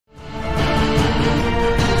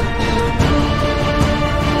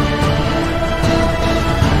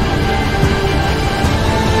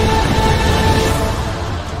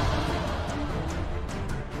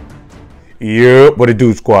Yep, what it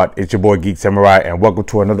do, squad? It's your boy Geek Samurai, and welcome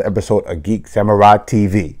to another episode of Geek Samurai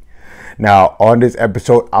TV. Now, on this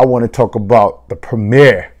episode, I want to talk about the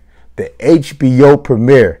HBO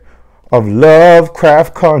premiere of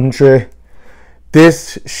LoveCraft Country.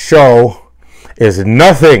 This show is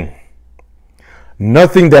nothing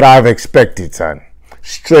that I've expected, son.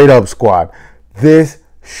 Straight up, squad. This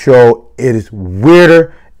show is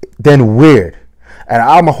weirder than weird. And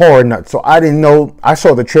I'm a horror nut, so I didn't know. I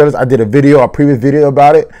saw the trailers. I did a previous video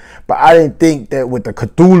about it, but I didn't think that with the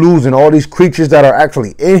Cthulhu's and all these creatures that are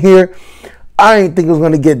actually in here, I didn't think it was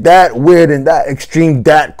going to get that weird and that extreme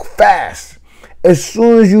that fast. As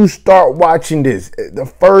soon as you start watching this, the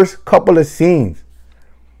first couple of scenes,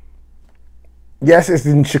 yes, it's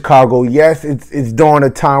in Chicago. Yes, it's during a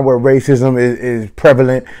time where racism is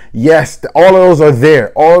prevalent. Yes, all of those are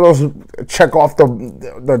there. All of those check off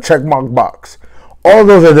the check mark box. All of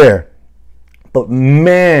those are there. But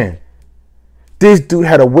man, this dude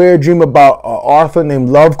had a weird dream about an author named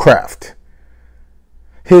LoveCraft.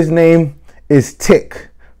 His name is Tick,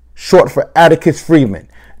 short for Atticus Freeman.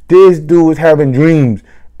 This dude is having dreams.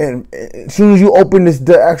 And as soon as you open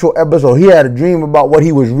the actual episode, he had a dream about what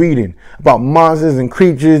he was reading, about monsters and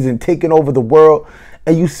creatures and taking over the world.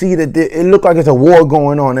 And you see that it looked like it's a war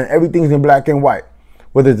going on and everything's in black and white.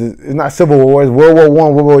 Whether it's not Civil War, it's World War I,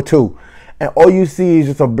 World War II. And all you see is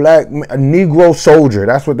just a Negro soldier.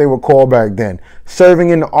 That's what they were called back then. Serving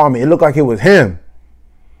in the army. It looked like it was him.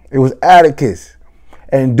 It was Atticus.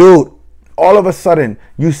 And dude, all of a sudden,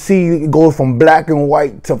 you see it goes from black and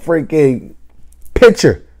white to freaking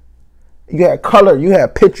picture. You had color, you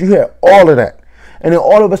had picture, you had all of that. And then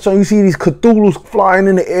all of a sudden, you see these Cthulhu's flying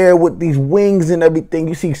in the air with these wings and everything.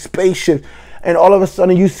 You see spaceships. And all of a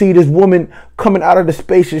sudden, you see this woman coming out of the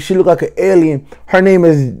spaceship. She looked like an alien. Her name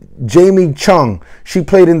is Jamie Chung. She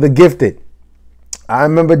played in The Gifted. I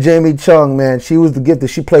remember Jamie Chung, man. She was The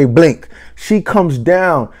Gifted. She played Blink. She comes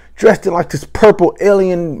down dressed in like this purple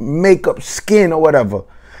alien makeup skin or whatever.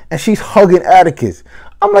 And she's hugging Atticus.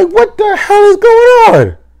 I'm like, what the hell is going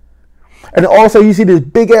on? And also, you see this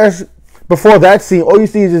big ass, before that scene, all you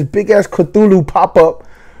see is this big ass Cthulhu pop up,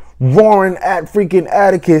 roaring at freaking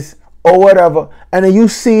Atticus or whatever, and then you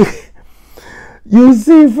see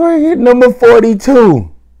freaking number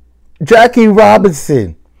 42, Jackie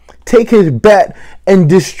Robinson, take his bat and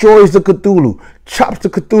destroys the Cthulhu, chops the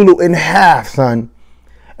Cthulhu in half, son.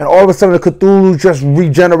 And all of a sudden, the Cthulhu just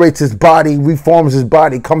regenerates his body, reforms his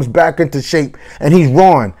body, comes back into shape, and he's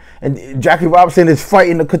roaring. And Jackie Robinson is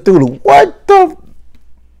fighting the Cthulhu. What the?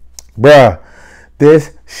 Bruh, this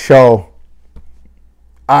show,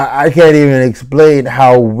 I can't even explain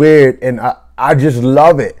how weird, and I just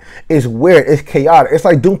love it. It's weird. It's chaotic. It's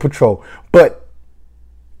like Doom Patrol, but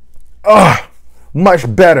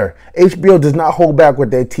much better. HBO does not hold back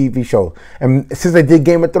with their TV shows. And since they did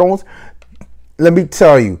Game of Thrones, let me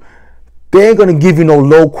tell you, they ain't going to give you no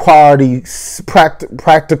low quality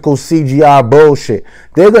practical CGI bullshit.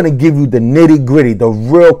 They're going to give you the nitty gritty, the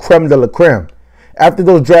real creme de la creme. After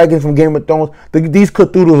those dragons from Game of Thrones, these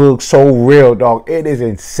Cthulhu's look so real, dog. It is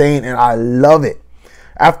insane, and I love it.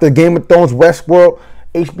 After Game of Thrones, Westworld,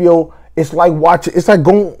 HBO, it's like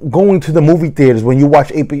going to the movie theaters when you watch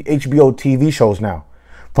HBO TV shows now.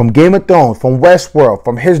 From Game of Thrones, from Westworld,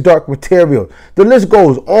 from His Dark Materials, the list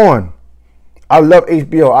goes on. I love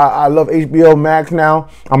HBO. I love HBO Max now.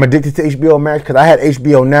 I'm addicted to HBO Max because I had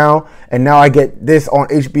HBO Now, and now I get this on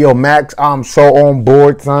HBO Max. I'm so on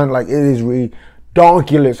board, son. Like, it is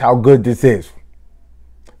ridiculous how good this is.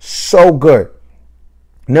 So good.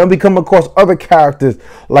 Now we come across other characters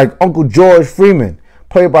like Uncle George Freeman,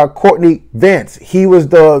 played by Courtney Vance. He was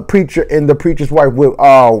the preacher in The Preacher's Wife with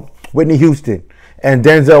Whitney Houston and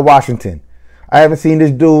Denzel Washington. I haven't seen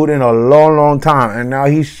this dude in a long time, and now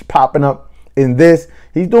he's popping up in this.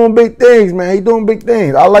 He's doing big things, man. He's doing big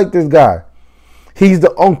things. I like this guy. He's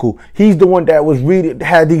the uncle. He's the one that was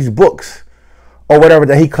had these books or whatever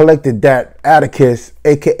that he collected that Atticus,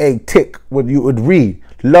 aka Tick, you would read.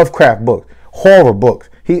 LoveCraft books, horror books.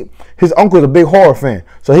 His uncle's a big horror fan,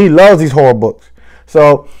 so he loves these horror books.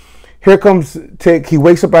 So here comes Tick. He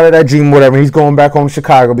wakes up out of that dream, whatever. He's going back home to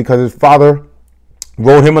Chicago because his father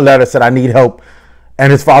wrote him a letter, said, I need help.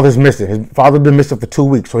 And his father's missing. His father's been missing for 2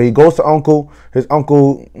 weeks. So he goes to his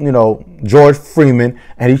uncle, George Freeman,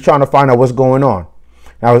 and he's trying to find out what's going on.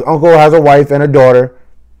 Now, his uncle has a wife and a daughter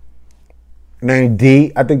named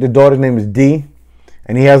Dee. I think the daughter's name is Dee.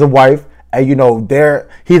 And he has a wife. And,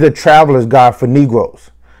 he's a traveler's guide for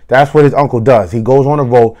Negroes. That's what his uncle does. He goes on a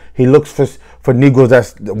road. He looks for Negroes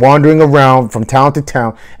that's wandering around from town to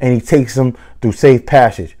town, and he takes them through safe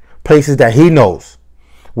passage, places that he knows.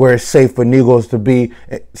 where it's safe for Negroes to be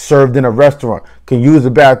served in a restaurant, can use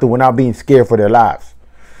the bathroom without being scared for their lives.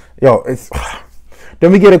 Yo, it's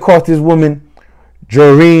then we get across this woman,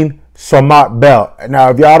 Jareen Samat Bell. Now,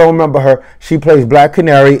 if y'all don't remember her, she plays Black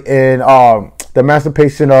Canary in The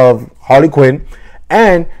Emancipation of Harley Quinn,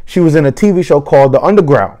 and she was in a TV show called The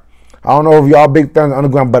Underground. I don't know if y'all big fans of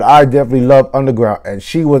Underground, but I definitely love Underground, and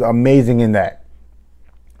she was amazing in that.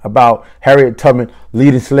 About Harriet Tubman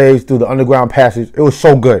leading slaves through the underground passage. It was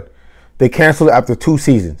so good. They canceled it after 2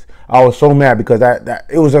 seasons. I was so mad because that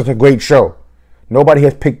it was just a great show. Nobody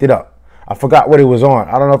has picked it up. I forgot what it was on.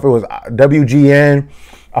 I don't know if it was WGN.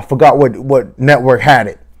 I forgot what network had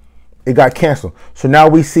it. It got canceled. So now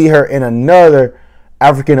we see her in another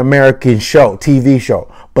African American show, TV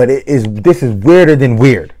show. But this is weirder than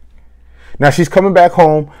weird. Now she's coming back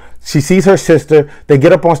home. She sees her sister. They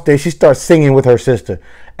get up on stage. She starts singing with her sister.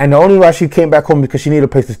 And the only why she came back home is because she needed a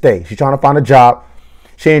place to stay. She's trying to find a job.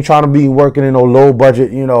 She ain't trying to be working in no low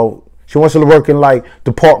budget, you know. She wants to work in like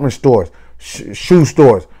department stores, shoe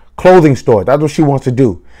stores, clothing stores. That's what she wants to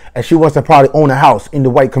do. And she wants to probably own a house in the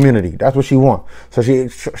white community. That's what she wants. So she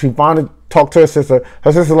finally talked to her sister.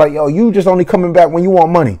 Her sister's like, yo, you just only coming back when you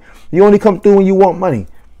want money. You only come through when you want money.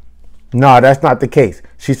 Nah, that's not the case.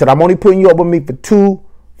 She said, I'm only putting you up with me for 2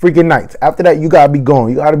 freaking nights. After that, you got to be gone.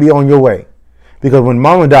 You got to be on your way. Because when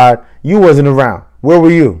Mama died, you wasn't around. Where were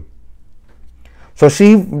you? So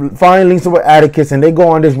she finally links up with Atticus, and they go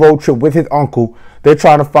on this road trip with his uncle. They're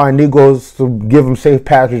trying to find Negroes to give them safe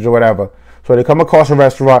passage or whatever. So they come across a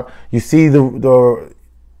restaurant. You see the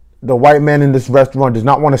white man in this restaurant does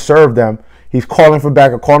not want to serve them. He's calling for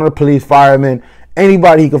backup, calling the police, firemen,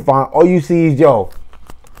 anybody he can find. All you see is, yo,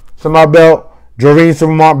 Samart Bell, Jareen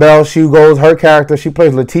Samart Bell. She goes, her character, she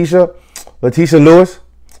plays Letitia Lewis.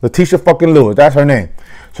 Letitia fucking Lewis, that's her name.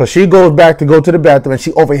 So she goes back to go to the bathroom, and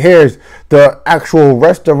she overhears the actual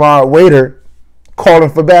restaurant waiter calling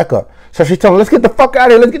for backup. So she's telling him, let's get the fuck out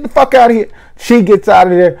of here. Let's get the fuck out of here. She gets out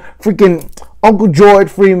of there. Freaking Uncle George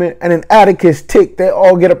Freeman and then Atticus Tick, they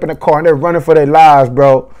all get up in the car and they're running for their lives,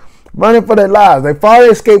 bro. Running for their lives. They finally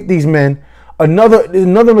escape these men.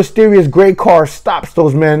 Another mysterious gray car stops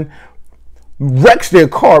those men, wrecks their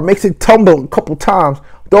car, makes it tumble a couple times.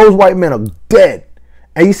 Those white men are dead.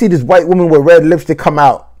 And you see this white woman with red lipstick come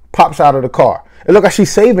out, pops out of the car. It looks like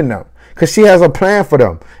she's saving them because she has a plan for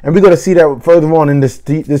them. And we're going to see that further on in this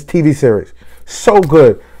TV series. So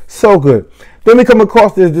good. So good. Then we come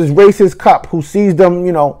across this racist cop who sees them,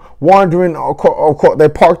 you know, wandering. They're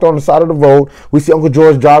parked on the side of the road. We see Uncle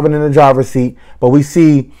George driving in the driver's seat. But we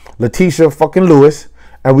see Letitia fucking Lewis.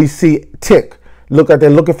 And we see Tick. They're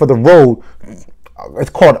looking for the road. It's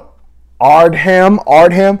called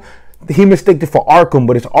Ardham. He mistook it for Arkham,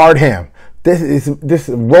 but it's Ardham. This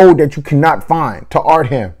road that you cannot find to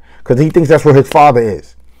Ardham because he thinks that's where his father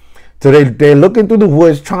is. So they're looking through the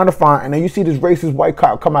woods trying to find, and then you see this racist white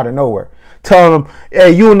cop come out of nowhere, telling them,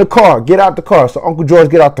 "Hey, you in the car? Get out the car." So Uncle George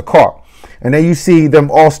get out the car, and then you see them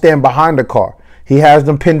all stand behind the car. He has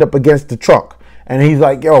them pinned up against the trunk, and he's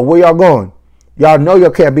like, "Yo, where y'all going? Y'all know y'all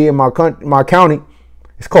can't be in my county.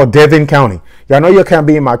 It's called Devon County. Y'all know you can't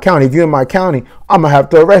be in my county. If you're in my county, I'm going to have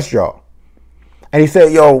to arrest y'all." And he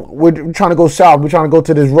said, "Yo, we're trying to go south. We're trying to go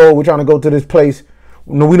to this road. We're trying to go to this place.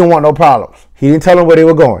 No, we don't want no problems." He didn't tell them where they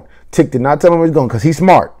were going. Tick did not tell him where he's going because he's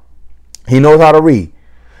smart. He knows how to read.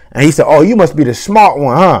 And he said, "Oh, you must be the smart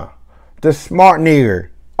one, huh? The smart nigger."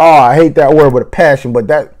 Oh, I hate that word with a passion, but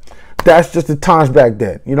that's just the times back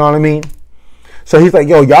then. You know what I mean? So he's like,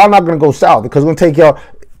 "Yo, y'all not going to go south because it's going to take y'all.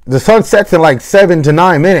 The sun sets in like 7 to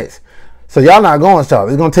 9 minutes. So y'all not going south.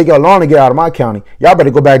 It's going to take y'all long to get out of my county. Y'all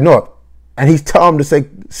better go back north." And he's telling him to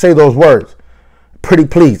say those words, "Pretty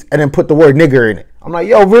please," and then put the word nigger in it. I'm like,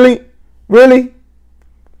 yo, really? Really?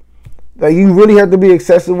 Like, you really have to be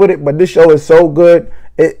excessive with it, but this show is so good.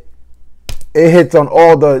 It hits on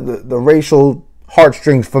all the racial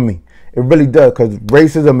heartstrings for me. It really does, because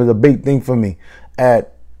racism is a big thing for me. And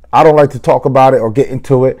I don't like to talk about it or get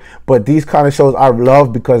into it, but these kind of shows I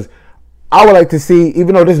love because I would like to see,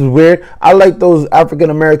 even though this is weird, I like those African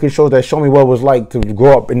American shows that show me what it was like to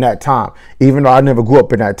grow up in that time, even though I never grew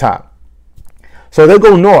up in that time. So they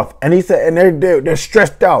go north, and he said, and they're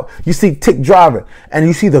stressed out. You see Tick driving, and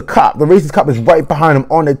you see the cop, the racist cop is right behind him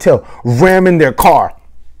on their tail, ramming their car.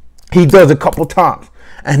 He does a couple times,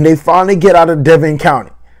 and they finally get out of Devon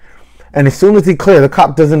County. And as soon as he clears, the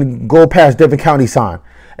cop doesn't go past Devon County sign.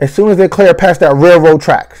 As soon as they clear past that railroad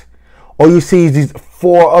tracks, all you see is these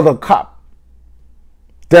 4 other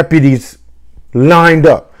deputies lined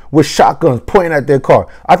up with shotguns pointing at their car.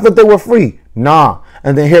 I thought they were free. Nah.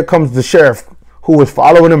 And then here comes the sheriff who was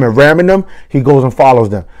following them and ramming them. He goes and follows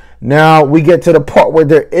them. Now we get to the part where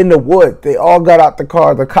they're in the woods. They all got out the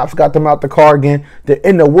car. The cops got them out the car again. They're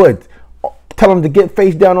in the woods. Tell them to get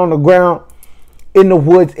face down on the ground, in the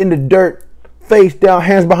woods, in the dirt, face down,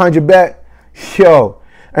 hands behind your back. Yo.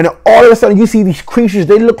 And then all of a sudden you see these creatures.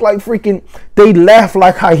 They look like freaking, they laugh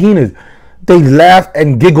like hyenas. They laugh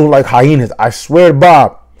and giggle like hyenas. I swear to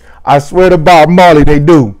Bob. I swear to Bob Marley, they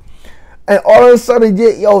do. And all of a sudden,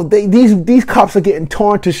 yo, these cops are getting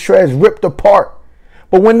torn to shreds, ripped apart.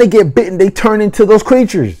 But when they get bitten, they turn into those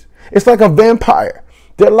creatures. It's like a vampire.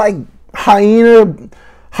 They're like hyena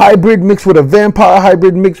hybrid mixed with a vampire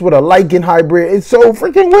hybrid mixed with a lichen hybrid. It's so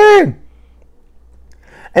freaking weird.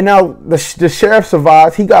 And now the sheriff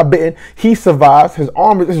survives. He got bitten. He survives. His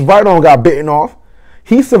right arm got bitten off.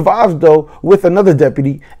 He survives though with another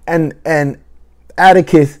deputy and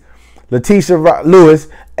Atticus, Letitia Lewis,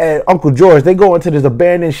 and Uncle George. They go into this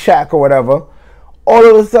abandoned shack or whatever. All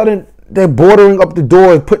of a sudden, they're bordering up the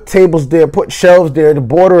doors, put tables there, put shelves there to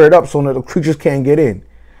border it up so that the creatures can't get in.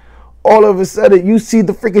 All of a sudden, you see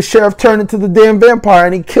the freaking sheriff turn into the damn vampire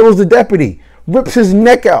and he kills the deputy, rips his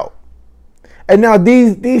neck out. And now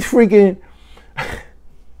these freaking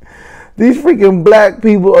these freaking black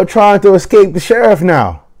people are trying to escape the sheriff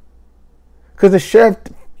now. Because the sheriff,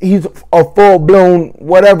 he's a full-blown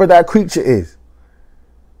whatever that creature is.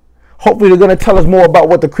 Hopefully they're going to tell us more about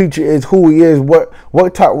what the creature is, who he is, what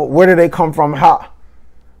type, where do they come from, how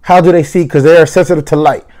do they see, because they are sensitive to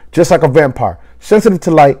light, just like a vampire. Sensitive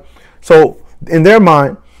to light. So in their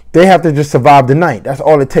mind, they have to just survive the night. That's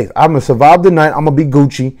all it takes. I'm going to survive the night. I'm going to be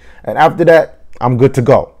Gucci. And after that, I'm good to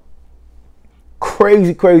go.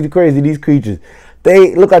 Crazy, crazy, crazy, these creatures.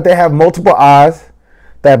 They look like they have multiple eyes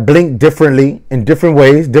that blink differently in different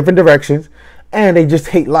ways, different directions. And they just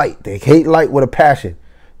hate light. They hate light with a passion.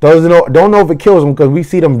 Don't know if it kills them because we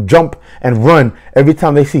see them jump and run every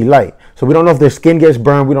time they see light. So we don't know if their skin gets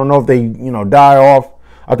burned. We don't know if they, die off.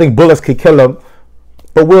 I think bullets could kill them.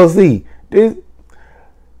 But we'll see.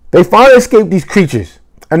 They finally escape these creatures.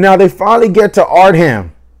 And now they finally get to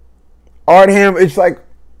Ardham. Ardham, it's like,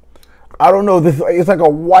 I don't know, it's like a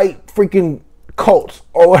white freaking cult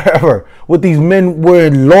or whatever. With these men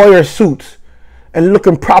wearing lawyer suits and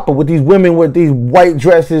looking proper, with these women with these white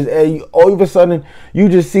dresses. And all of a sudden, you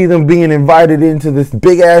just see them being invited into this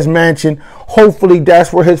big ass mansion. Hopefully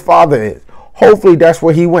that's where his father is. Hopefully that's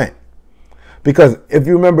where he went. Because if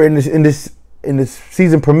you remember in this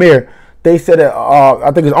season premiere, they said that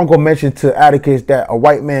I think his uncle mentioned to Atticus that a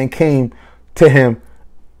white man came to him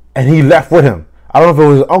and he left with him. I don't know if it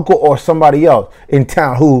was his uncle or somebody else in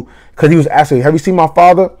town because he was asking, have you seen my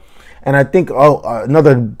father? And I think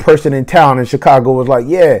another person in town in Chicago was like,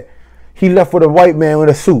 yeah, he left with a white man with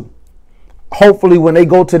a suit. Hopefully when they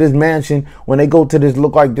go to this mansion, when they go to this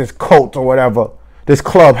look like this cult or whatever, this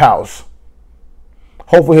clubhouse,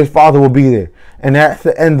 hopefully his father will be there. And that's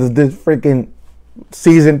the end of this freaking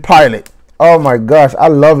season pilot. Oh my gosh, I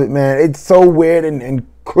love it, man. It's so weird and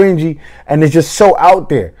cringy, and it's just so out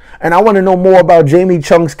there. And I want to know more about Jamie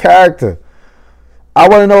Chung's character. I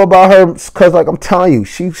want to know about her because, like I'm telling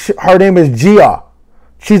you, her name is Gia.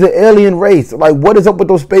 She's an alien race. Like, what is up with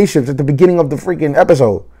those spaceships at the beginning of the freaking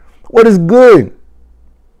episode? What is good?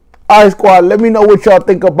 All right, squad, let me know what y'all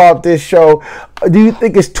think about this show. Do you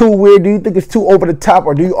think it's too weird? Do you think it's too over the top?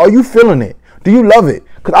 Or are you feeling it? Do you love it?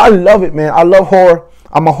 Because I love it, man. I love horror.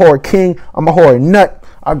 I'm a horror king. I'm a horror nut.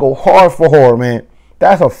 I go hard for horror, man.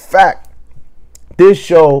 That's a fact. This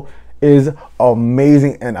show is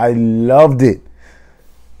amazing, and I loved it.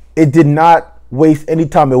 It did not waste any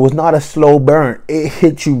time. It was not a slow burn. It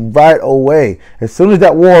hit you right away. As soon as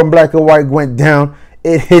that war in black and white went down,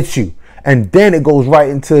 it hit you. And then it goes right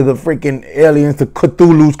into the freaking aliens, the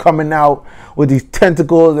Cthulhu's coming out with these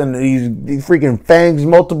tentacles and these freaking fangs,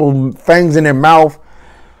 multiple fangs in their mouth.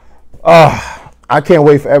 I can't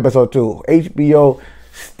wait for episode 2. HBO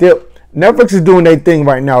still, Netflix is doing their thing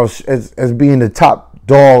right now as being the top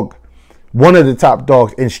dog, one of the top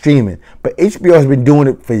dogs in streaming. But HBO has been doing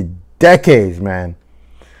it for decades, man.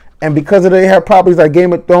 And because they have properties like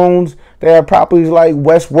Game of Thrones, they have properties like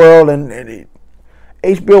Westworld, and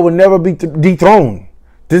HBO will never be dethroned.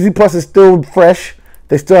 Disney Plus is still fresh.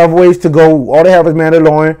 They still have ways to go. All they have is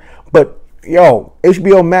Mandalorian. But, yo,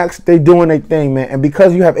 HBO Max, they doing their thing, man. And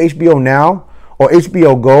because you have HBO Now or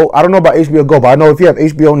HBO Go, I don't know about HBO Go, but I know if you have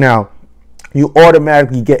HBO Now, you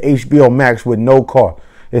automatically get HBO Max with no cost.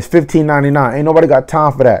 It's $15.99. Ain't nobody got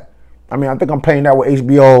time for that. I mean, I think I'm paying that with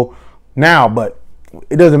HBO Now, but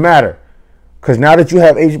it doesn't matter. Because now that you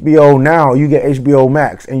have HBO Now, you get HBO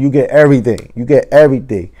Max, and you get everything. You get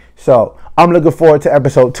everything. So I'm looking forward to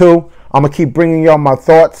episode 2. I'm going to keep bringing y'all my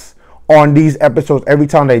thoughts on these episodes every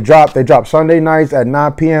time they drop. They drop Sunday nights at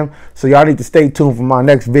 9 p.m. So y'all need to stay tuned for my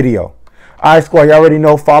next video. All right, squad, y'all already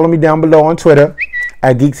know. Follow me down below on Twitter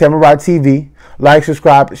at Geek Samurai TV. Like,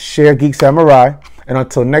 subscribe, share Geek Samurai. And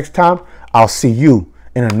until next time, I'll see you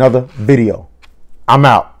in another video. I'm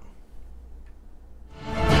out.